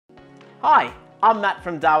Hi, I'm Matt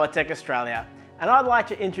from Dahua Tech Australia, and I'd like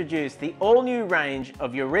to introduce the all-new range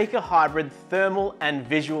of Eureka hybrid thermal and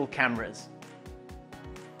visual cameras.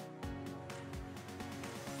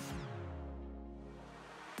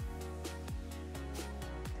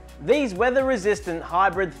 These weather-resistant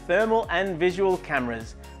hybrid thermal and visual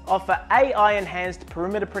cameras offer AI-enhanced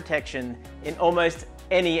perimeter protection in almost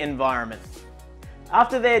any environment.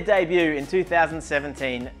 After their debut in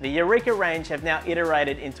 2017, the Eureka range have now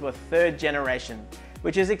iterated into a third generation,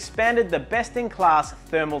 which has expanded the best-in-class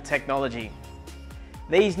thermal technology.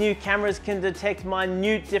 These new cameras can detect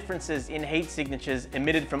minute differences in heat signatures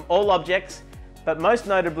emitted from all objects, but most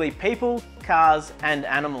notably people, cars, and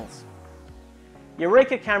animals.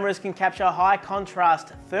 Eureka cameras can capture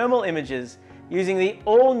high-contrast thermal images using the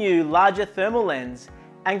all-new larger thermal lens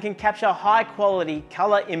and can capture high-quality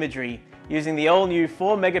color imagery using the all-new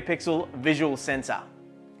 4-megapixel visual sensor.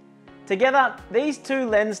 Together, these two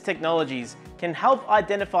lens technologies can help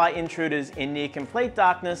identify intruders in near-complete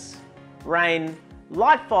darkness, rain,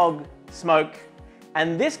 light fog, smoke,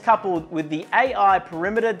 and this coupled with the AI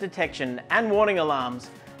perimeter detection and warning alarms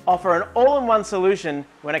offer an all-in-one solution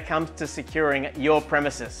when it comes to securing your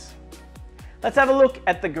premises. Let's have a look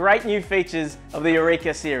at the great new features of the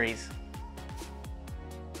Eureka series.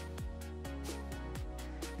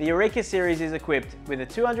 The Eureka series is equipped with a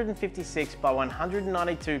 256 by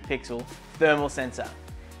 192 pixel thermal sensor,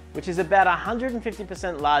 which is about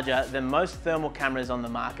 150% larger than most thermal cameras on the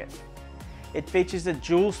market. It features a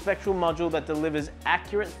dual spectral module that delivers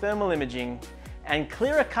accurate thermal imaging and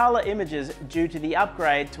clearer color images due to the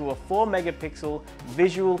upgrade to a 4-megapixel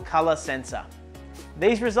visual color sensor.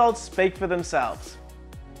 These results speak for themselves.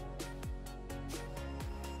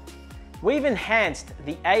 We've enhanced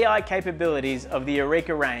the AI capabilities of the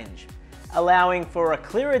Eureka range, allowing for a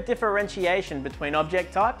clearer differentiation between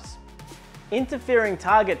object types, interfering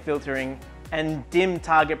target filtering, and dim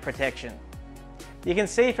target protection. You can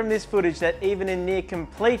see from this footage that even in near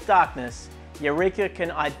complete darkness, Eureka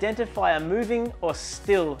can identify a moving or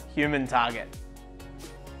still human target.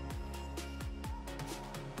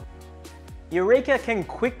 Eureka can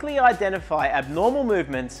quickly identify abnormal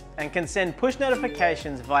movements and can send push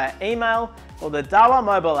notifications via email or the Dahua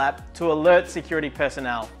mobile app to alert security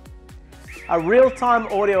personnel. A real-time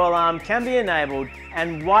audio alarm can be enabled,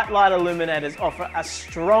 and white light illuminators offer a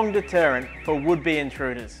strong deterrent for would-be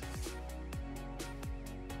intruders.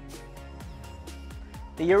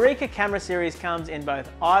 The Eureka camera series comes in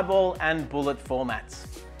both eyeball and bullet formats.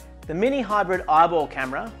 The mini hybrid eyeball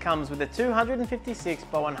camera comes with a 256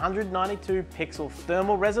 by 192 pixel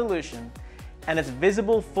thermal resolution, and its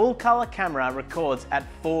visible full color camera records at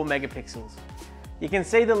 4 megapixels. You can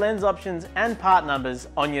see the lens options and part numbers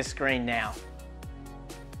on your screen now.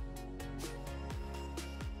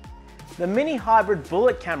 The mini hybrid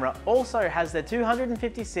bullet camera also has the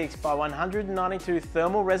 256 by 192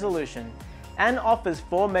 thermal resolution and offers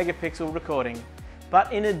 4 megapixel recording.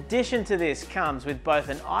 But in addition to this comes with both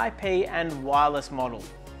an IP and wireless model.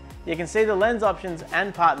 You can see the lens options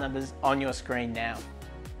and part numbers on your screen now.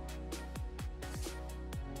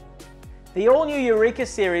 The all-new Eureka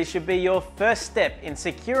series should be your first step in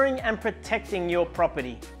securing and protecting your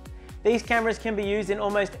property. These cameras can be used in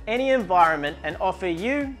almost any environment and offer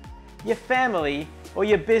you, your family, or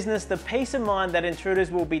your business the peace of mind that intruders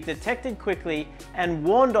will be detected quickly and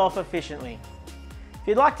warned off efficiently. If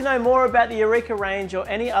you'd like to know more about the Eureka range or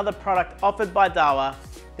any other product offered by Dahua,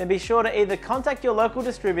 then be sure to either contact your local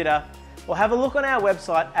distributor or have a look on our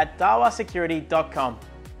website at dahuasecurity.com.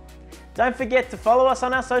 Don't forget to follow us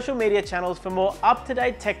on our social media channels for more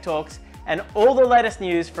up-to-date tech talks and all the latest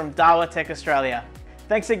news from Dahua Tech Australia.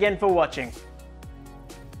 Thanks again for watching.